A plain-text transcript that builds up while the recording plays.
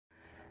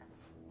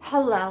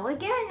Hello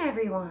again,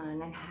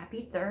 everyone, and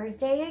happy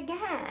Thursday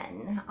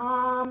again.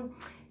 I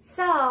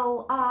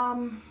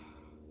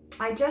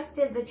just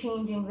did the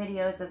changing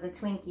videos of the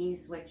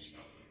Twinkies, which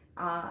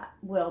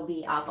will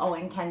be up,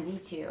 and Kenzie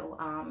too,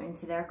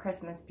 into their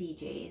Christmas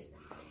PJs.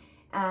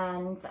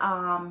 And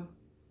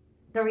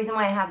the reason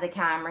why I have the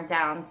camera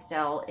down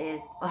still is,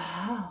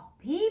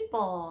 let me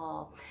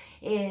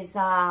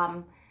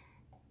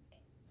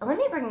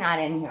bring that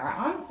in here.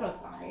 I'm so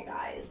sorry,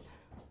 guys.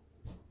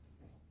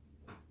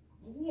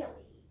 Really?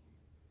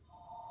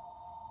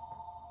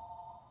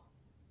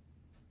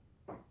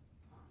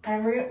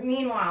 And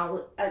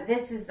meanwhile,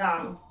 this is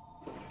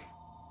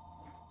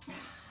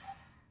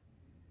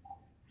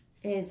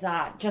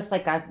just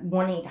like a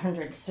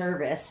 1-800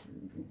 service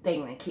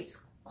thing that keeps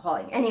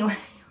calling. Anyway,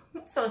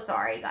 I'm so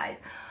sorry, guys.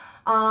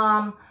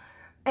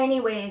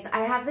 Anyways, I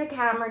have the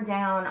camera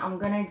down. I'm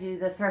gonna do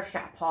the thrift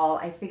shop haul.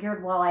 I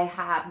figured while I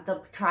have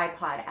the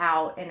tripod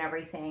out and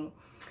everything,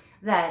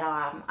 that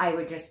I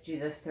would just do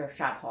the thrift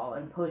shop haul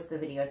and post the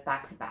videos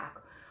back to back.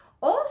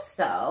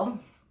 Also,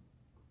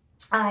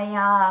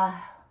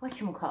 I went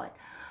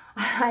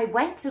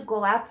to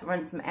go out to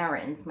run some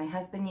errands. My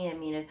husband needed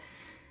me to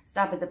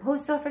stop at the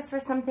post office for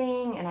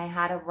something, and I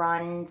had to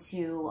run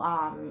to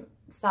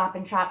Stop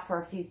and Shop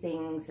for a few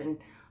things, and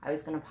I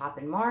was going to pop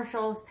in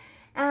Marshall's,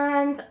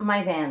 and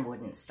my van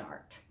wouldn't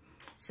start.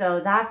 So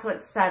that's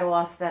what set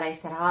off that I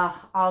said,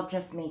 I'll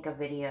just make a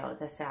video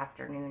this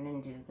afternoon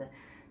and do the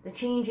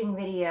changing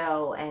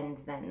video and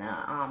then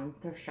the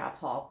thrift shop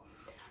haul.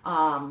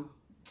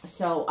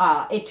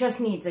 It just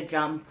needs a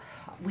jump.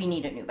 We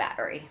need a new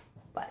battery,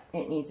 but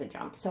it needs a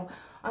jump. So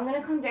I'm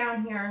going to come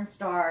down here and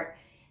start.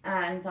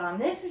 And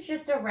this was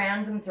just a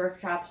random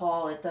thrift shop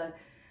haul at the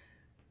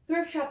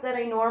thrift shop that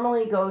I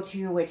normally go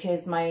to, which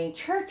is my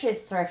church's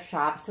thrift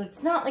shop. So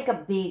it's not like a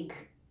big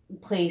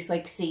place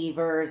like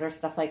Savers or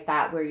stuff like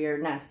that where you're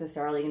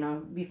necessarily going to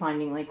be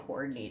finding like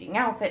coordinating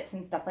outfits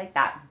and stuff like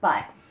that.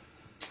 But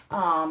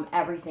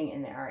everything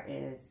in there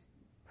is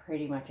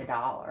pretty much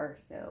 $1,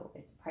 so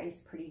it's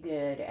priced pretty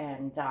good.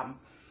 And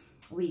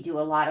we do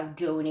a lot of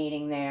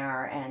donating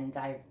there, and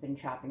I've been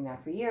shopping there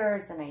for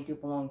years, and I do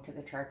belong to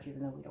the church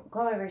even though we don't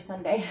go every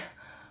Sunday.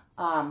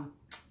 You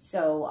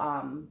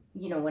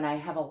know, when I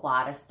have a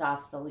lot of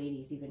stuff, the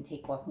ladies even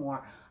take off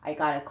more. I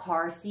got a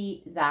car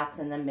seat that's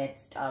in the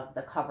midst of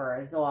the cover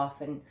is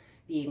off and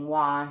being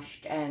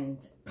washed,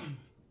 and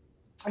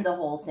the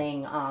whole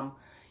thing,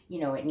 you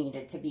know, it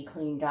needed to be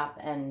cleaned up,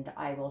 and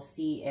I will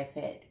see if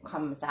it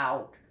comes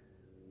out,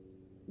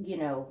 you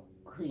know,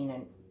 clean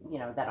and, you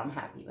know, that I'm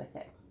happy with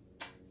it.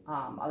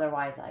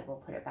 Otherwise, I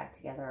will put it back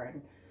together,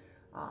 and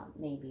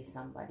maybe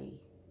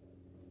somebody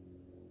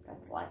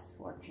that's less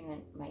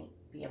fortunate might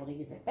be able to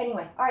use it.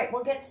 Anyway, all right,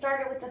 we'll get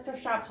started with the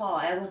thrift shop haul.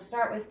 I will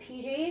start with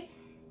PJs.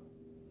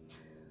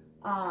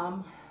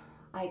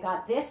 I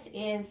got, this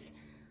is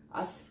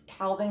a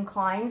Calvin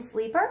Klein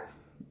sleeper.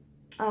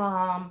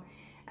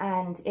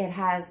 And it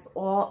has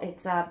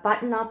it's a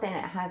button up, and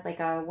it has like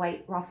a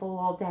white ruffle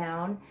all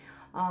down.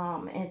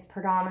 It's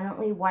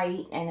predominantly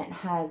white, and it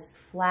has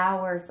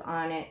flowers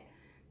on it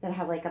that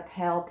have like a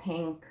pale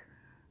pink.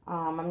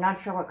 I'm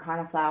not sure what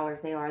kind of flowers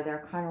they are.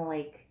 They're kind of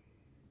like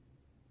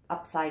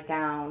upside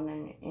down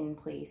and in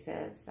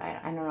places.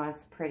 I don't know,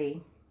 it's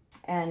pretty.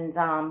 And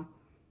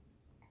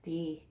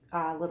the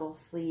little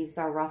sleeves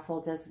are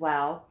ruffled as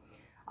well.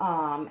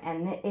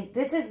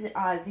 This is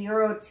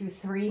 0 to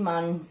 3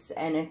 months,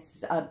 and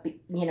it's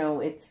you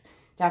know, it's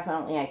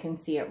definitely, I can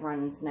see it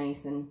runs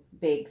nice and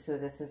big, so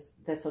this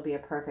will be a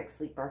perfect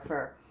sleeper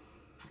for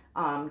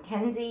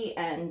Kenzie.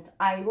 And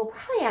I will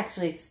probably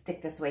actually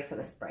stick this away for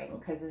the spring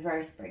because it's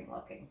very spring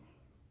looking.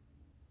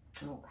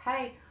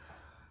 Okay,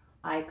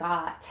 I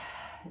got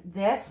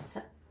this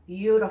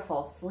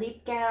beautiful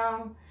sleep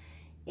gown.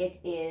 It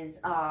is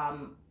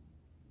I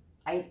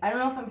don't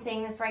know if I'm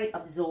saying this right,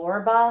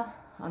 Absorba.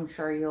 I'm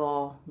sure you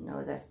all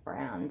know this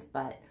brand,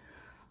 but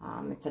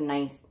it's a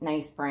nice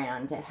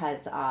brand. It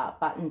has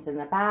buttons in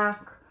the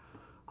back.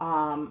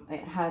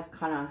 It has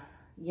kind of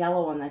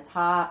yellow on the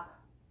top,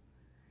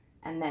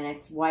 and then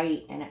it's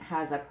white, and it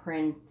has a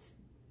print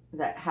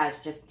that has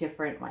just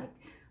different, like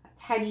a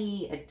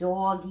teddy, a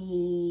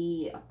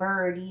doggy, a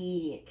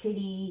birdie, a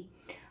kitty,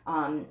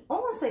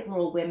 almost like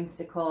little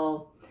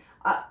whimsical.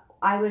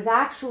 I was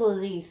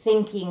actually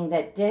thinking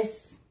that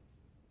this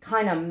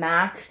kind of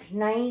matched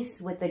nice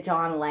with the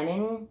John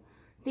Lennon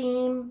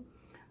theme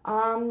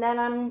that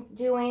I'm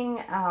doing,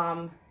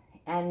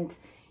 and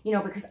you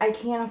know, because I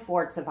can't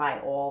afford to buy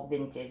all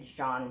vintage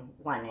John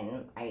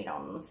Lennon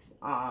items.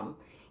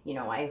 You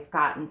know, I've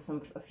gotten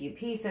a few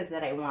pieces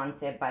that I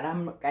wanted, but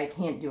I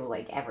can't do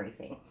like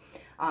everything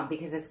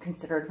because it's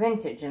considered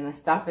vintage, and the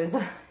stuff is,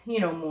 you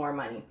know, more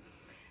money.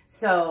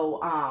 So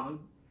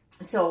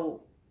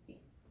so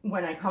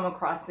when I come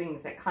across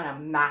things that kind of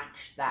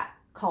match that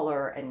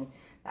color and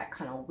that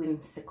kind of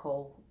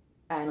whimsical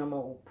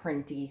animal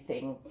printy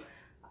thing,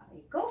 I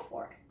go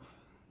for it.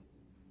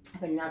 I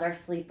have another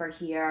sleeper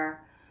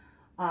here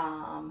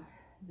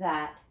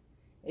that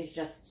is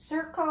just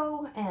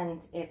Circo,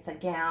 and it's a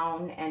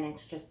gown, and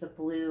it's just a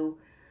blue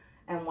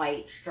and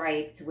white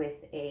striped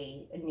with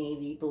a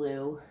navy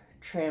blue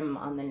trim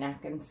on the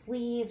neck and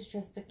sleeves.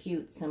 Just a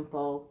cute,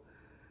 simple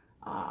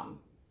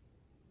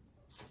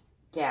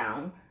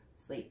gown,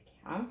 sleep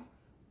gown.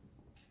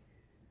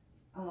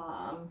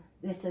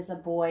 This is a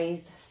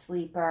boy's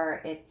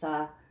sleeper. It's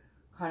a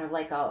kind of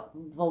like a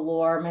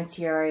velour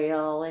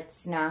material. It's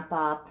snap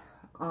up.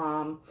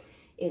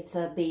 It's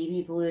a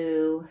baby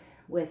blue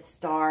with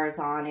stars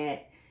on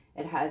it.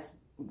 It has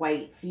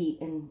white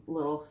feet and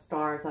little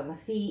stars on the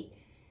feet.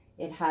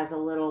 It has a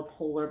little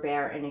polar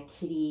bear and a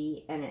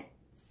kitty, and it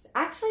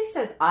actually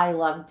says "I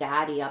love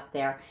Daddy" up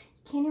there.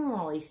 You can't even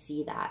really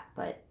see that,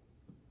 but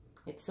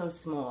it's so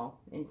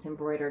small. It's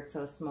embroidered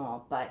so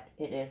small, but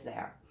it is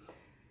there.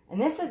 And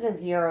this is a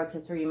 0 to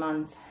 3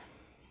 months.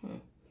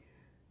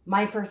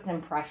 My first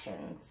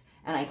impressions,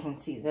 and I can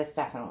see this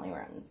definitely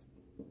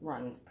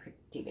runs pretty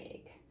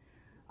big.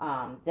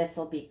 This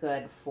will be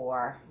good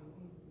for,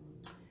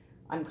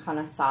 I'm kind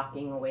of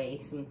socking away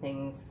some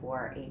things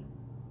for a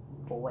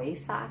boy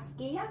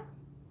Saskia,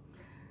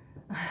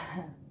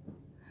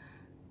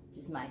 which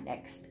is my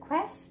next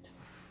quest.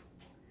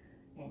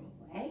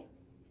 Anyway,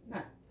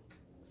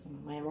 some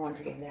of my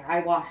laundry in there. I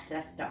washed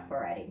this stuff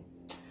already.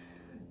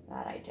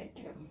 That I did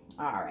too.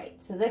 All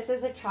right, so this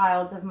is a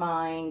child of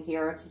mine,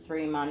 0 to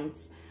 3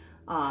 months,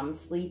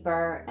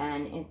 sleeper,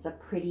 and it's a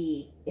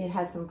pretty, it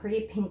has some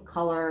pretty pink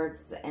colors,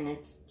 and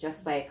it's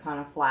just like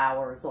kind of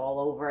flowers all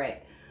over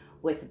it,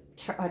 with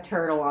a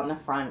turtle on the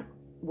front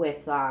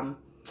with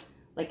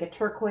like a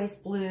turquoise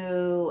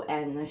blue,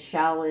 and the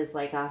shell is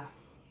like a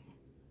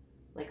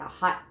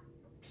hot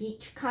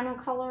peach kind of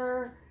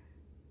color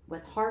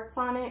with hearts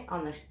on it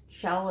on the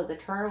shell of the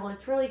turtle.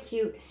 It's really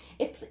cute.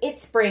 It's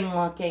spring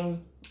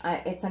looking.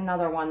 It's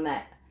another one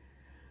that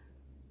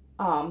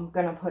I'm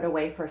gonna put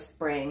away for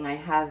spring. I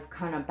have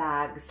kind of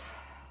bags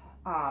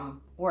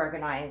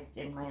organized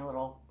in my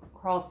little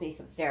crawl space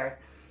upstairs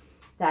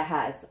that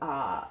has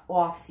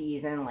off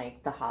season,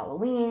 like the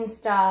Halloween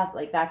stuff,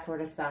 like that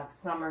sort of stuff,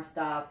 summer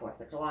stuff, 4th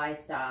of July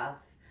stuff.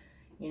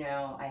 You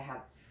know, I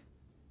have,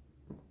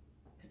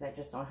 because I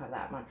just don't have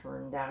that much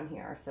room down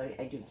here, so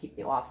I do keep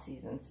the off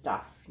season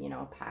stuff, you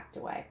know, packed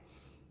away.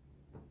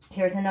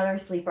 Here's another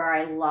sleeper.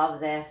 I love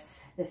this.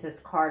 This is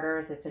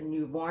Carter's. It's a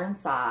newborn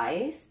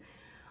size.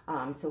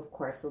 So of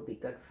course it'll be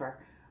good for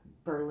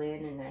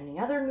Berlin and any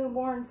other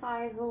newborn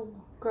size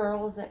little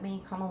girls that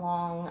may come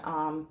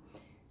along.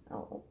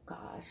 Oh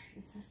gosh,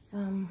 is this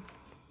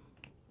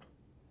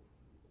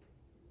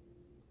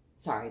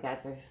sorry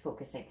guys, are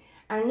focusing.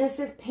 And this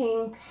is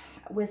pink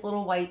with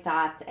little white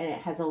dots, and it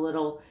has a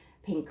little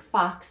pink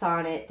fox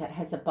on it that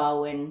has a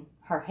bow in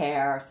her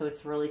hair, so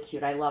it's really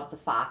cute. I love the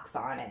fox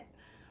on it.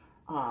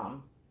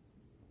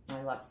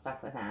 I love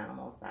stuff with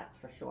animals, that's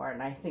for sure.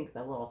 And I think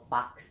the little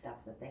fox stuff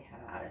that they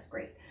have out is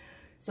great.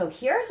 So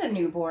here's a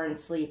newborn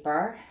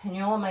sleeper. And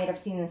you all might have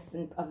seen this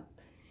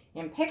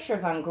in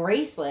pictures on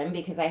Graceland,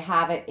 because I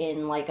have it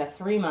in like a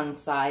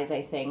 3-month size,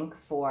 I think,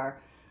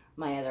 for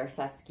my other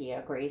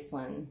Saskia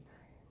Graceland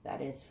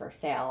that is for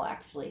sale,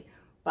 actually.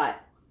 But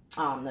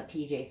the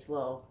PJs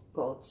will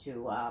go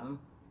to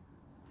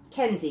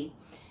Kenzie.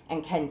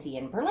 And Kenzie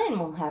and Berlin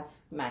will have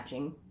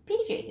matching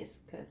PJs,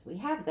 because we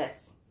have this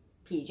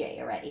PJ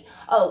already.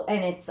 Oh,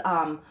 and it's,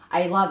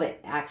 I love it,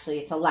 actually.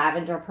 It's a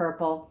lavender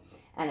purple,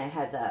 and it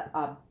has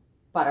a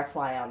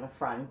butterfly on the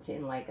front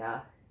in like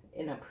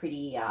in a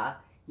pretty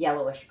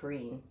yellowish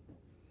green.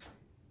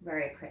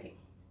 Very pretty.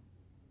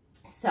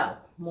 So,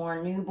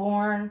 more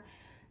newborn.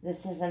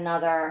 This is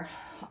another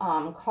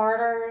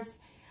Carter's.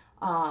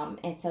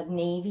 It's a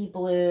navy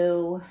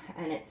blue,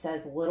 and it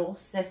says Little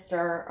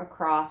Sister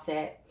across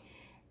it.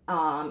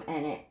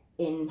 And it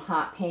in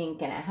hot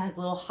pink, and it has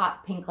little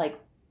hot pink like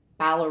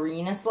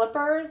ballerina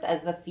slippers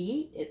as the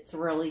feet. It's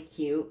really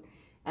cute,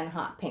 and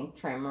hot pink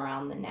trim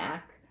around the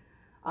neck.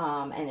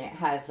 And it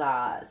has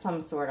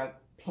some sort of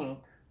pink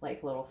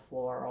like little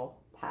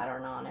floral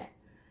pattern on it.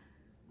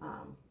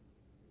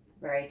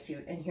 Very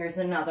cute. And here's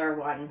another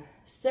one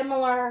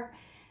similar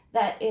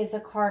that is a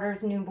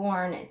Carter's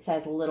newborn. It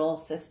says Little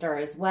Sister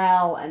as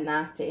well, and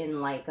that's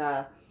in like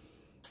a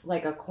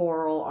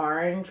coral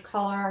orange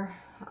color.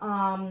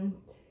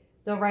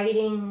 The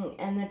writing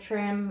and the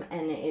trim,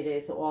 and it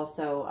is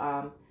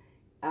also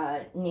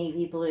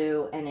navy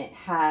blue, and it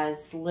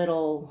has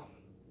little,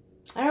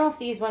 I don't know if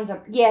these ones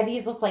are, yeah,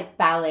 these look like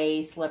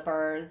ballet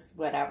slippers,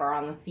 whatever,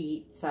 on the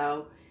feet,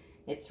 so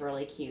it's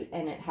really cute.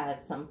 And it has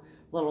some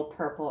little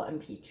purple and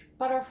peach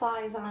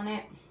butterflies on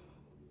it.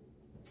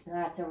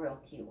 That's a real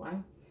cute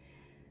one.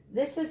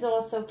 This is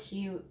also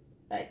cute.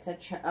 It's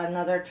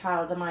another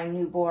child of mine,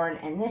 newborn,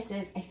 and this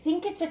is, I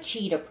think it's a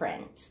cheetah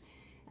print.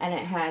 And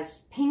it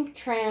has pink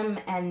trim,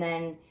 and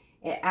then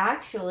it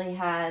actually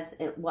has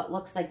what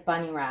looks like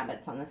bunny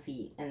rabbits on the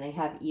feet, and they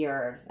have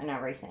ears and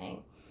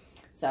everything.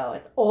 So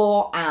it's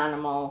all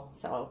animal,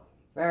 so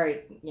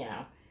very, you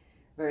know,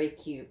 very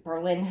cute.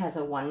 Berlin has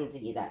a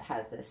onesie that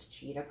has this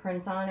cheetah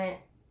print on it,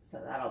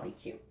 so that'll be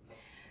cute.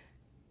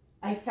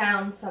 I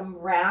found some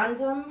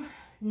random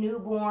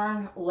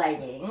newborn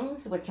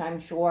leggings, which I'm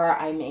sure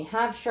I may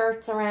have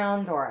shirts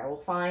around or I will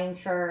find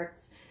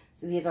shirts.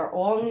 So these are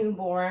all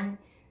newborn.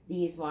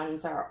 These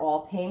ones are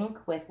all pink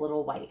with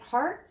little white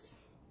hearts.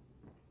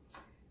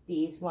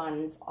 These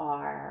ones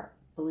are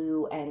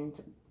blue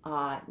and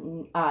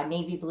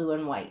navy blue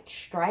and white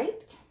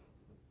striped.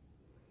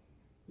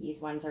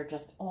 These ones are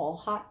just all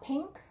hot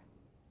pink.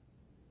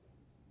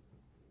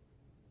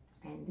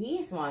 And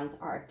these ones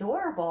are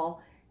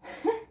adorable.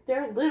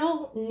 They're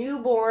little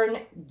newborn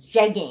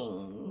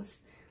jeggings.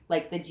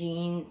 Like the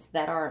jeans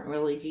that aren't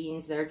really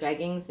jeans, they're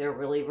jeggings. They're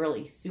really,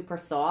 really super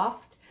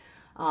soft.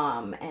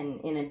 And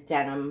in a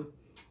denim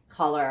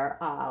color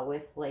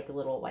with like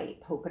little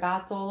white polka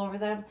dots all over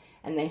them.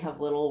 And they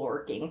have little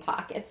working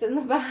pockets in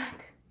the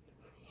back.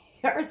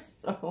 They're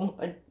so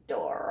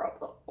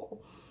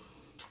adorable.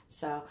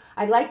 So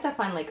I'd like to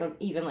find like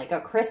even like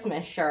a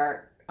Christmas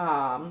shirt.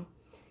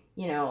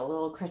 You know, a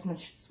little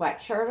Christmas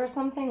sweatshirt or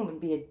something would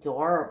be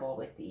adorable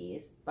with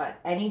these. But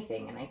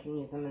anything, and I can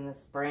use them in the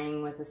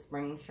spring with a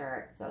spring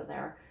shirt. So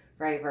they're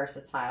very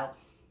versatile.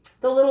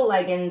 The little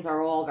leggings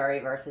are all very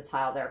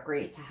versatile. They're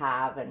great to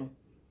have and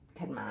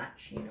can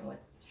match, you know,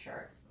 with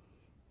shirts.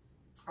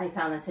 I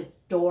found this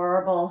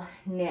adorable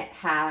knit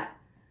hat.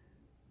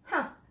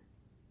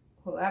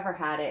 Whoever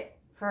had it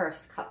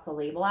first cut the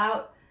label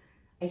out.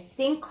 I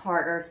think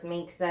Carter's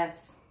makes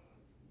this.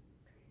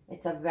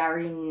 It's a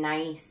very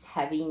nice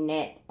heavy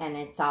knit, and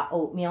it's a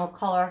oatmeal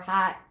color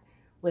hat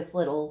with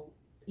little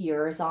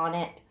ears on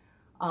it.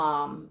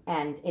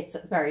 And it's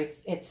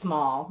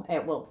small.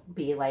 It will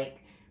be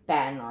like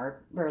Ben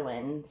or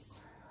Berlin's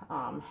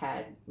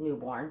had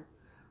newborn.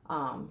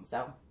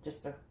 So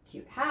just a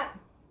cute hat.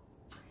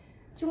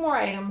 2 more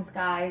items,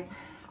 guys.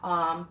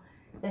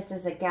 This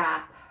is a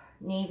Gap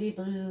navy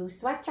blue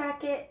sweat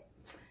jacket,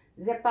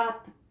 zip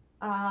up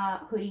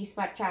hoodie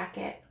sweat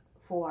jacket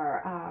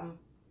for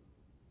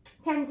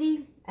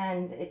Kenzie,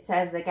 and it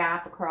says the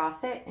Gap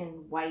across it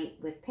in white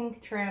with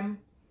pink trim,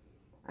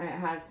 and it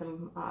has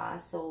some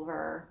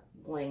silver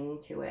bling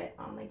to it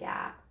on the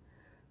Gap.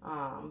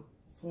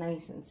 It's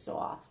nice and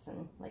soft,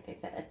 and like I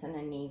said, it's in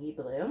a navy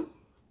blue.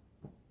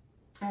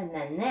 And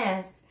then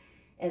this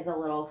is a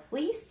little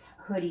fleece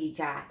hoodie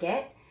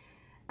jacket,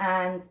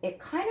 and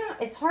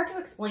it's hard to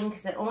explain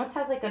because it almost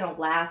has like an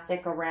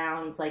elastic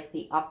around like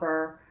the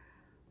upper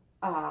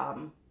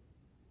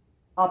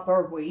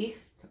waist,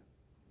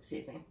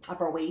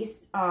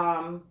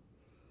 and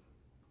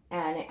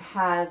it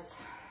has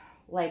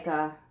like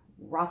a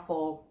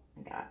ruffle.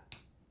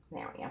 There we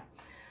go.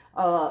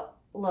 A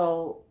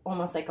little,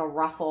 almost like a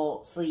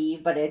ruffle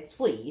sleeve, but it's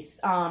fleece.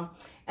 And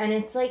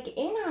it's like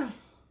in a,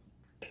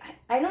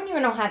 I don't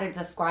even know how to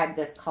describe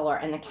this color,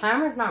 and the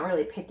camera's not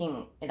really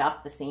picking it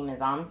up the same as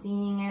I'm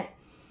seeing it.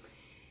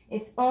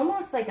 It's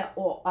almost like a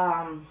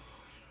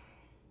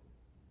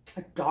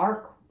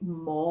dark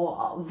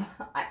mauve.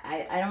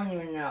 I don't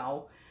even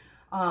know.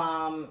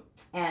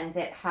 And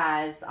it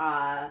has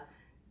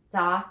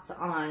dots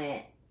on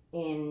it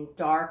in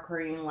dark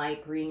green,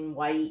 light green,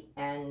 white,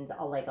 and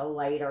like a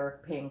lighter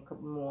pink,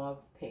 mauve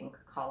pink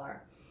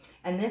color.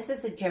 And this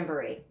is a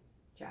Gymboree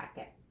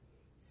jacket.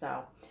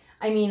 So,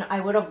 I mean, I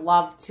would have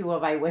loved to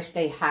have, I wish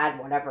they had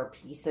whatever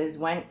pieces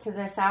went to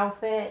this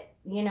outfit,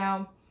 you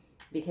know,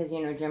 because,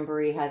 you know,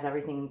 Gymboree has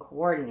everything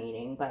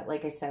coordinating. But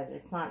like I said,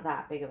 it's not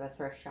that big of a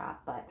thrift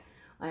shop, but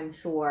I'm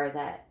sure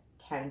that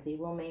Kenzie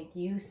will make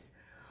use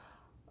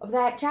of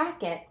that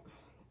jacket.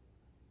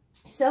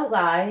 So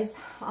guys,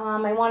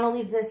 I want to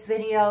leave this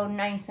video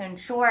nice and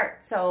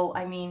short. So,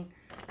 I mean,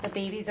 the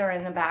babies are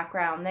in the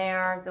background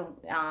there. The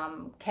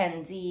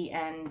Kenzie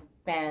and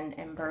Ben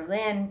and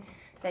Berlin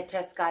that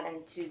just got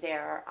into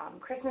their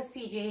Christmas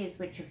PJs,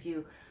 which if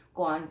you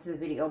go on to the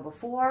video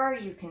before,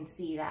 you can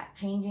see that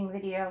changing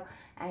video.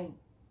 And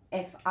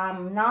if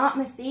I'm not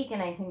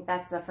mistaken, I think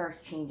that's the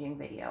first changing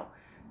video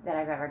that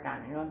I've ever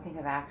done. I don't think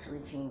I've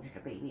actually changed a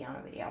baby on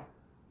a video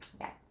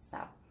yet. So,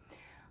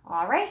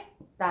 all right,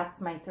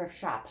 that's my thrift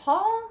shop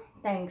haul.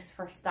 Thanks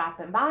for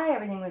stopping by.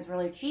 Everything was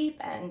really cheap,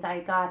 and I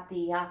got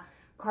the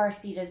car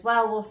seat as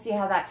well. We'll see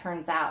how that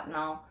turns out, and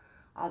I'll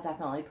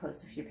definitely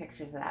post a few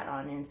pictures of that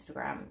on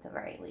Instagram at the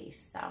very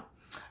least. So,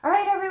 all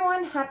right,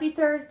 everyone, happy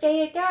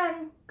Thursday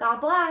again.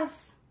 God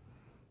bless.